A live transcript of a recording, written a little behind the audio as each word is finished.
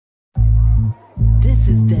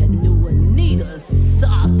is that new Anitta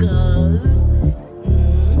suckers.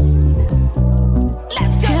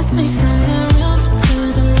 Let's go. Kiss me from the roof to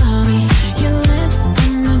the lobby. Your lips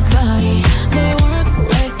on my body, they work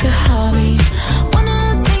like a hobby. Wanna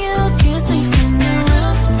see you kiss me from the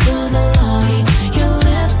roof to the lobby. Your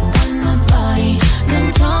lips on my body,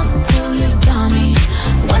 don't talk till you got me.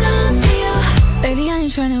 Wanna see you, baby, I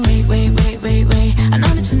ain't tryna wait. I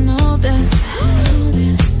know that you know this.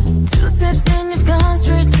 Two sips and you've gone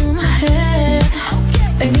straight to my head.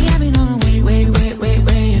 Baby, I've been on a wait.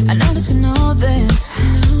 I know that you know this.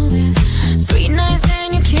 3 nights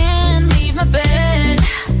and you can't leave my bed.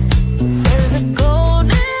 There's a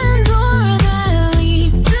golden door that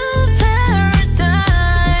leads to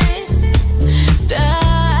paradise.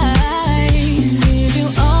 Give you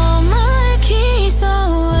all my keys, so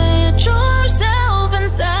let yourself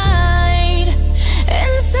inside.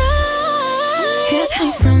 Kiss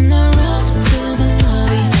me from the roof to the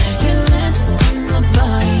lobby. Your lips on my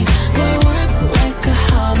body, they work like a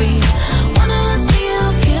hobby. Wanna see you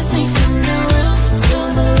kiss me from the roof to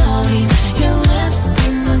the lobby. Your lips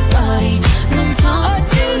on my body, don't talk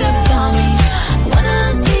till you got me. Wanna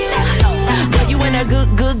see you. Girl, you in a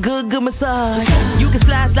good massage. You can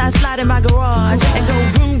slide in my garage and go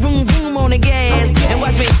vroom on the gas and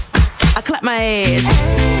watch me. I clap my ass.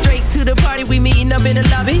 Straight to the party, we meeting up in the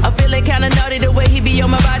lobby. I'm feeling kinda naughty the way he be on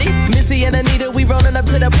my body. Missy and Anitta, we rolling up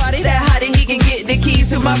to the party. That hottie, he can get the keys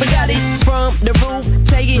to my Bugatti. From the roof,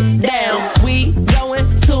 take it down. We going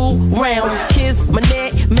 2 rounds. Kiss my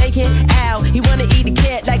neck, make it out. He wanna eat the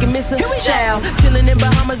cat like a Mr. Child. Chillin' in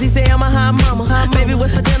Bahamas, he say I'm a hot mama. Baby,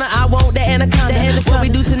 what's for dinner? I want the anaconda. What we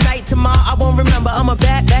do tonight, tomorrow, I won't remember. I'ma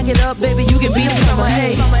back it up, baby, you can be the drummer.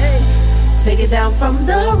 Hey. Take it down from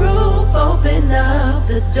the roof, open up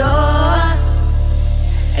the door,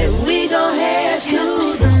 and we gon' head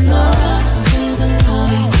to